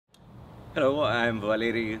Hello, I'm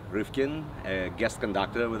Valéry Ryvkin, a guest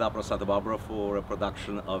conductor with Opera Santa Barbara for a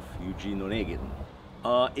production of Eugene Onegin.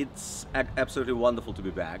 It's absolutely wonderful to be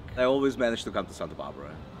back. I always manage to come to Santa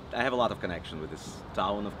Barbara. I have a lot of connection with this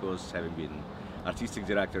town, of course, having been artistic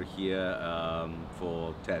director here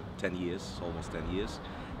for 10 years, almost 10 years,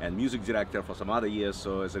 and music director for some other years.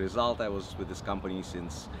 So as a result, I was with this company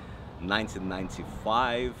since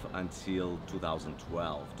 1995 until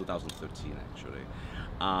 2013 actually.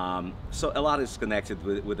 So a lot is connected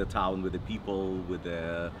with the town, with the people, with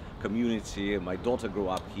the community. My daughter grew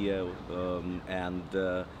up here, and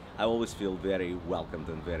I always feel very welcomed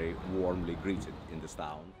and very warmly greeted in this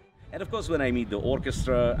town. And of course, when I meet the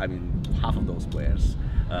orchestra, I mean, half of those players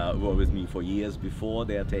were with me for years before.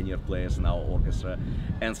 They are tenured players in our orchestra,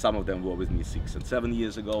 and some of them were with me 6 and 7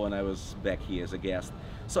 years ago when I was back here as a guest.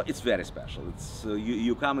 So it's very special. It's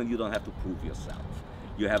you come and you don't have to prove yourself.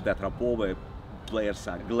 You have that rapport where players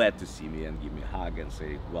are glad to see me and give me a hug and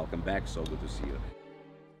say, "Welcome back, so good to see you."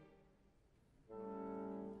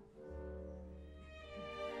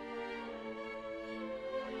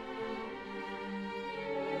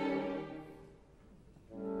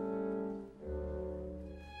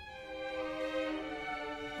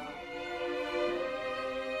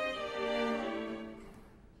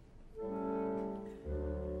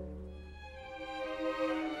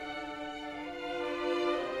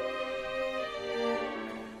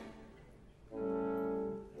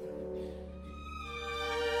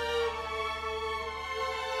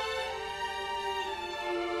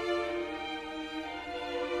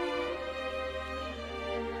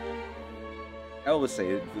 I always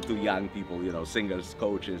say to young people, you know, singers,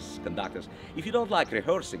 coaches, conductors, if you don't like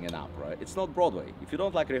rehearsing in opera, it's not Broadway. If you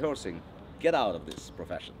don't like rehearsing, get out of this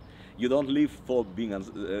profession. You don't live for being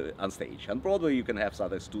on stage. On Broadway, you can have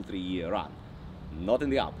sometimes 2-3 year run, not in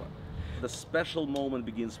the opera. The special moment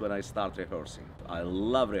begins when I start rehearsing. I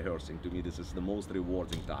love rehearsing. To me, this is the most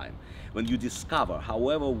rewarding time. When you discover,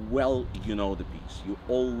 however well you know the piece, you're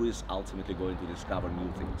always ultimately going to discover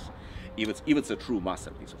new things. If it's a true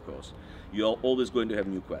masterpiece, of course, you are always going to have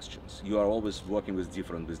new questions. You are always working with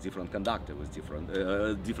different conductor, with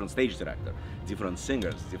different stage director, different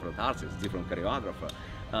singers, different artists, different choreographer.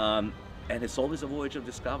 And it's always a voyage of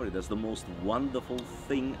discovery. That's the most wonderful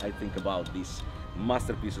thing I think about these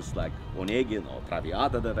masterpieces like Onegin or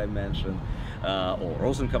Traviata that I mentioned, or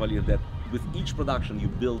Rosenkavalier, that with each production you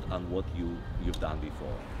build on what you've done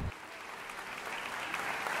before.